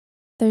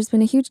There's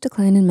been a huge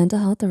decline in mental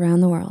health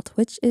around the world,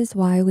 which is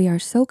why we are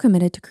so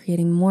committed to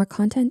creating more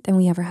content than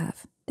we ever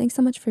have. Thanks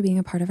so much for being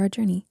a part of our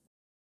journey.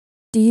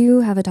 Do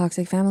you have a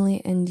toxic family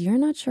and you're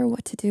not sure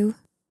what to do?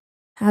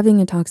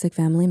 Having a toxic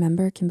family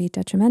member can be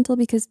detrimental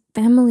because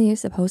family is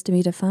supposed to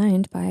be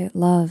defined by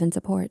love and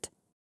support.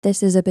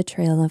 This is a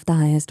betrayal of the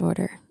highest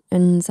order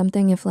and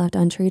something, if left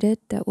untreated,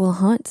 that will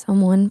haunt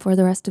someone for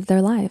the rest of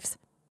their lives.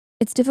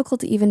 It's difficult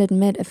to even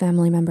admit a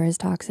family member is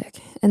toxic,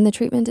 and the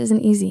treatment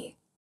isn't easy.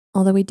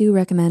 Although we do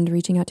recommend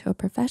reaching out to a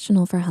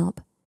professional for help,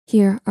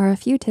 here are a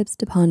few tips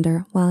to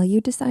ponder while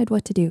you decide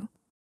what to do.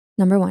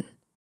 Number 1,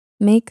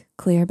 make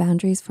clear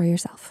boundaries for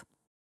yourself.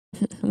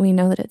 We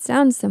know that it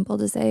sounds simple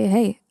to say,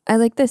 hey, I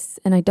like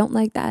this and I don't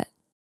like that.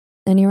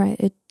 And you're right,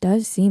 it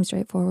does seem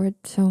straightforward.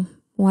 So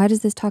why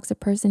does this toxic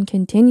person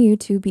continue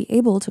to be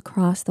able to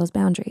cross those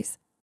boundaries?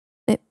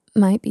 It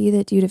might be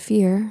that due to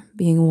fear,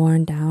 being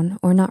worn down,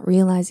 or not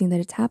realizing that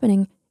it's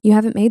happening, you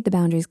haven't made the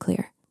boundaries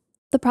clear.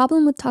 The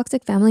problem with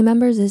toxic family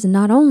members is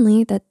not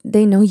only that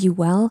they know you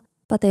well,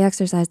 but they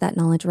exercise that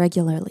knowledge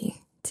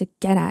regularly to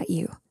get at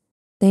you.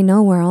 They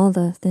know where all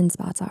the thin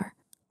spots are.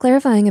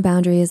 Clarifying a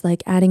boundary is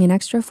like adding an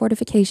extra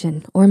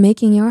fortification or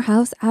making your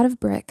house out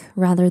of brick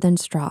rather than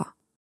straw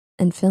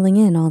and filling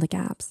in all the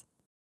gaps.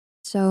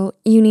 So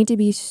you need to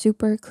be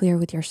super clear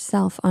with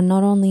yourself on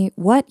not only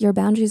what your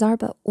boundaries are,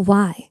 but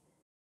why.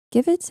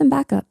 Give it some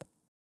backup.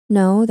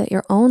 Know that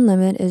your own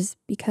limit is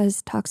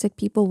because toxic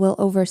people will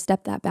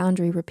overstep that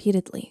boundary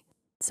repeatedly.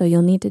 So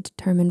you'll need to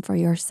determine for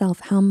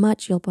yourself how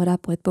much you'll put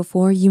up with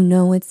before you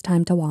know it's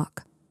time to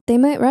walk. They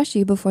might rush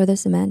you before the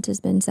cement has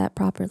been set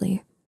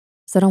properly.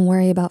 So don't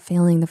worry about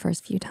failing the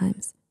first few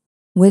times.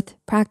 With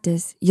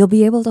practice, you'll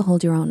be able to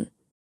hold your own.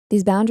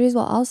 These boundaries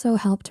will also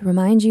help to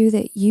remind you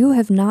that you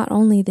have not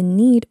only the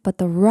need, but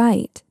the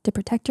right to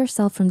protect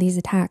yourself from these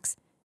attacks.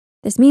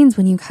 This means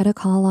when you cut a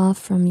call off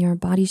from your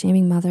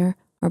body-shaming mother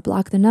or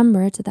block the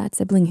number to that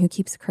sibling who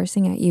keeps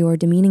cursing at you or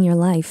demeaning your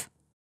life,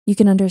 you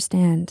can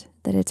understand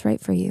that it's right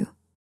for you.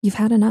 You've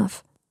had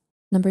enough.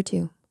 Number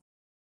 2,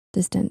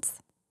 distance.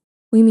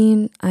 We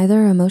mean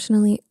either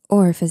emotionally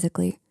or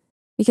physically,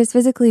 because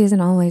physically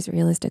isn't always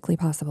realistically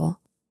possible.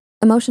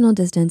 Emotional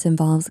distance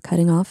involves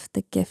cutting off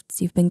the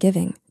gifts you've been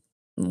giving.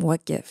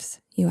 What gifts,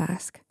 you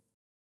ask?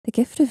 The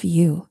gift of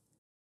you.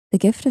 The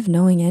gift of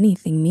knowing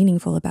anything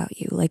meaningful about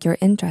you, like your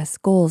interests,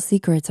 goals,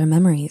 secrets, or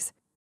memories.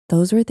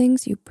 Those were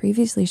things you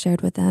previously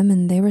shared with them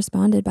and they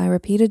responded by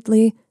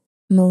repeatedly,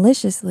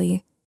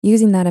 maliciously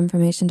using that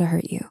information to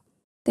hurt you.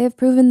 They have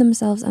proven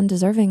themselves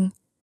undeserving,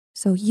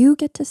 so you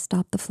get to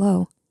stop the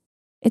flow.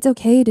 It's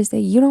okay to say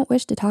you don't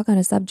wish to talk on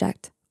a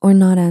subject or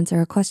not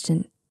answer a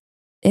question.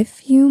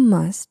 If you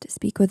must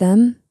speak with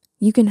them,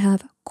 you can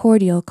have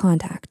cordial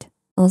contact,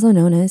 also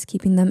known as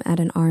keeping them at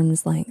an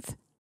arm's length.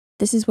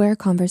 This is where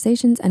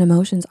conversations and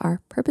emotions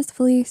are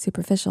purposefully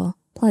superficial,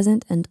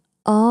 pleasant, and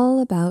all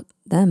about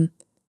them,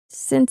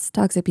 since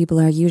toxic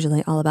people are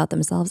usually all about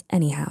themselves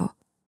anyhow.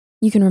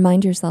 You can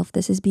remind yourself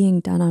this is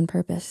being done on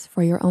purpose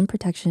for your own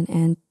protection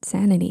and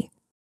sanity.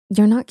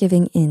 You're not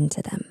giving in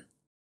to them.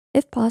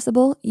 If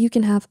possible, you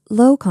can have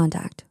low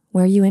contact,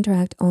 where you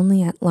interact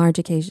only at large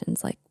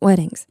occasions like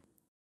weddings.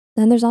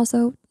 Then there's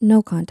also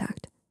no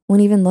contact, when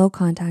even low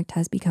contact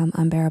has become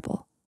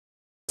unbearable.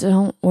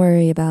 Don't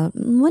worry about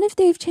what if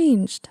they've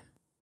changed.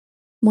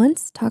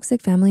 Once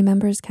toxic family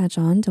members catch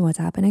on to what's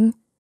happening,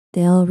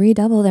 they'll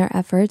redouble their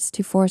efforts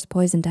to force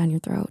poison down your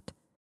throat,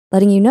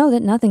 letting you know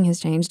that nothing has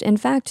changed. In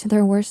fact,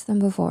 they're worse than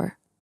before.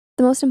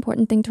 The most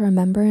important thing to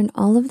remember in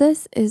all of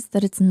this is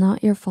that it's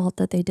not your fault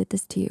that they did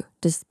this to you,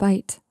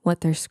 despite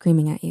what they're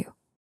screaming at you.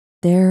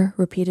 Their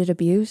repeated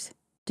abuse,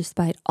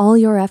 despite all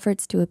your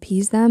efforts to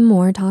appease them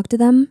or talk to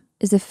them,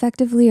 is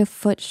effectively a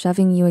foot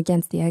shoving you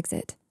against the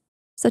exit.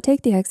 So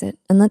take the exit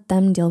and let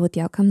them deal with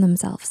the outcome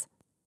themselves.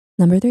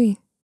 Number 3,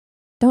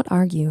 don't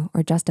argue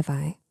or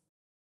justify.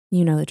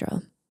 You know the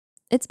drill.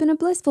 It's been a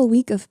blissful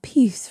week of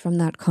peace from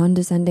that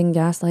condescending,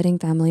 gaslighting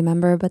family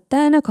member, but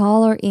then a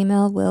call or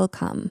email will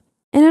come,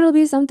 and it'll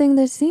be something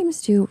that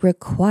seems to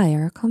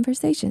require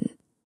conversation.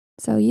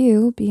 So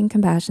you, being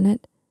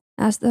compassionate,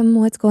 ask them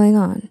what's going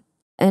on,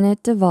 and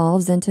it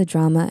devolves into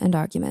drama and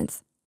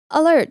arguments.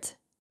 Alert!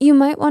 You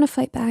might want to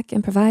fight back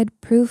and provide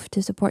proof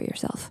to support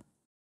yourself.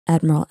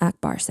 Admiral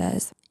Akbar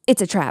says,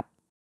 it's a trap.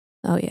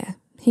 Oh yeah,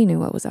 he knew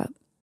what was up.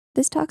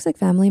 This toxic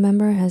family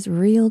member has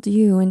reeled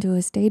you into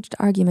a staged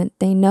argument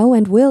they know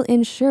and will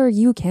ensure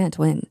you can't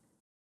win.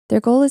 Their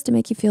goal is to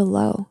make you feel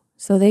low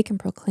so they can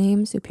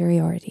proclaim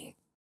superiority.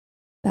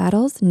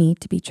 Battles need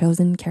to be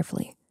chosen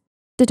carefully.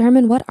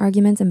 Determine what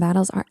arguments and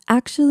battles are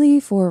actually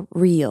for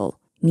real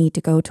need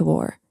to go to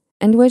war,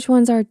 and which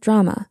ones are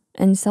drama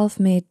and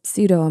self-made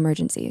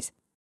pseudo-emergencies.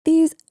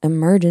 These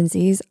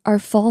emergencies are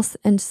false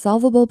and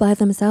solvable by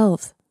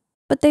themselves,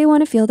 but they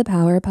want to feel the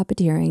power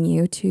puppeteering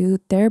you to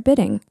their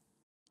bidding.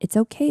 It's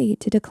okay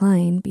to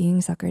decline being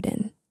suckered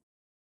in.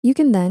 You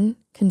can then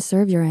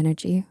conserve your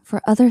energy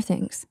for other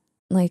things,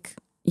 like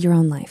your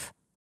own life.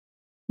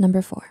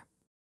 Number 4,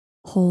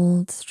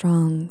 hold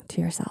strong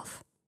to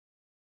yourself.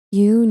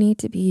 You need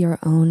to be your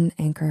own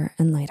anchor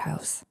and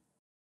lighthouse.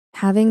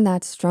 Having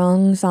that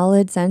strong,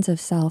 solid sense of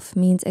self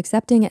means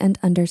accepting and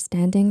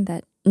understanding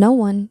that no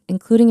one,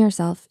 including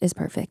yourself, is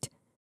perfect,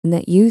 and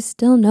that you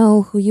still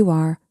know who you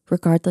are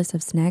regardless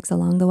of snags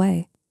along the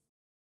way.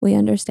 We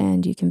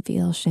understand you can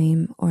feel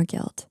shame or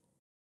guilt,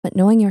 but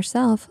knowing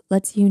yourself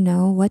lets you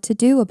know what to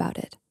do about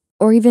it,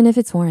 or even if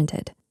it's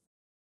warranted.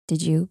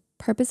 Did you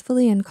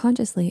purposefully and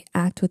consciously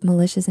act with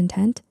malicious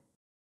intent?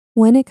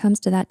 When it comes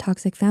to that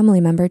toxic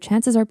family member,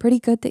 chances are pretty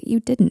good that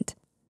you didn't.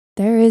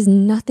 There is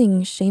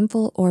nothing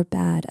shameful or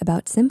bad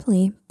about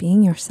simply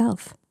being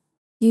yourself.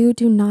 You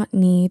do not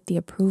need the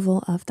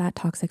approval of that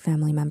toxic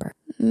family member.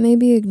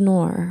 Maybe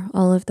ignore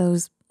all of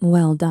those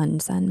well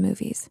done son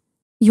movies.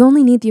 You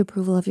only need the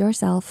approval of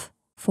yourself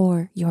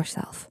for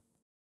yourself.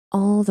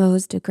 All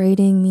those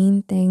degrading,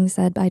 mean things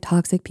said by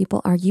toxic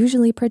people are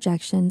usually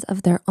projections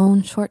of their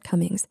own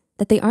shortcomings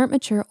that they aren't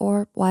mature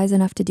or wise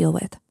enough to deal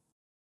with.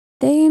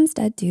 They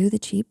instead do the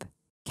cheap,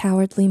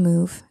 cowardly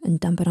move and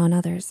dump it on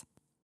others.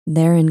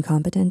 Their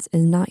incompetence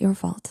is not your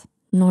fault,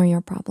 nor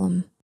your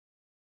problem.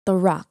 The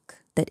rock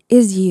that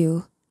is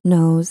you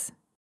knows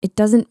it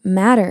doesn't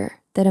matter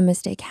that a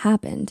mistake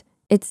happened.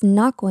 It's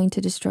not going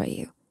to destroy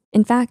you.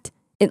 In fact,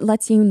 it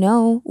lets you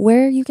know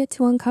where you get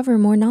to uncover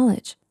more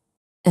knowledge.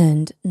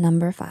 And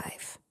number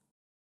 5,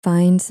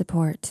 find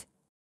support.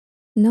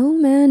 No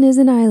man is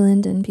an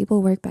island and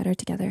people work better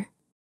together.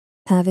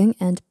 Having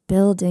and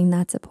building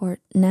that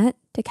support net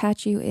to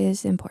catch you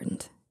is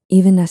important,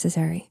 even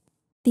necessary.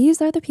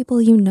 These are the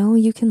people you know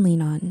you can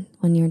lean on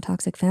when your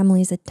toxic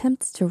family's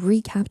attempts to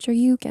recapture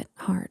you get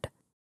hard.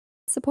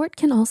 Support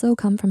can also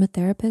come from a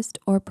therapist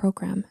or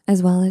program,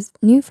 as well as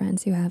new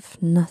friends who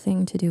have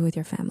nothing to do with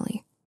your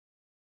family.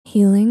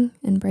 Healing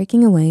and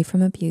breaking away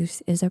from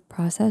abuse is a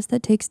process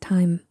that takes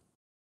time.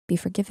 Be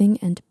forgiving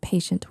and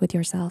patient with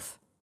yourself.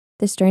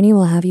 This journey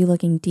will have you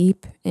looking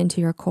deep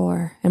into your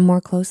core and more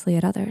closely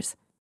at others.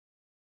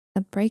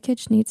 A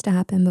breakage needs to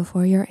happen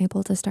before you're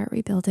able to start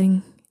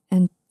rebuilding,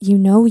 and you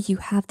know you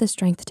have the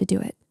strength to do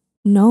it.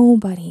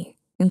 Nobody,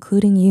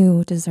 including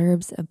you,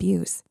 deserves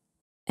abuse,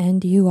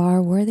 and you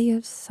are worthy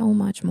of so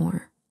much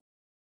more.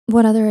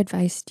 What other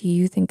advice do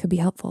you think could be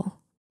helpful?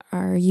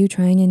 Are you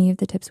trying any of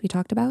the tips we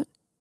talked about?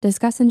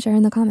 Discuss and share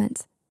in the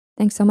comments.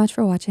 Thanks so much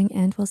for watching,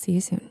 and we'll see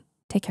you soon.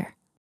 Take care.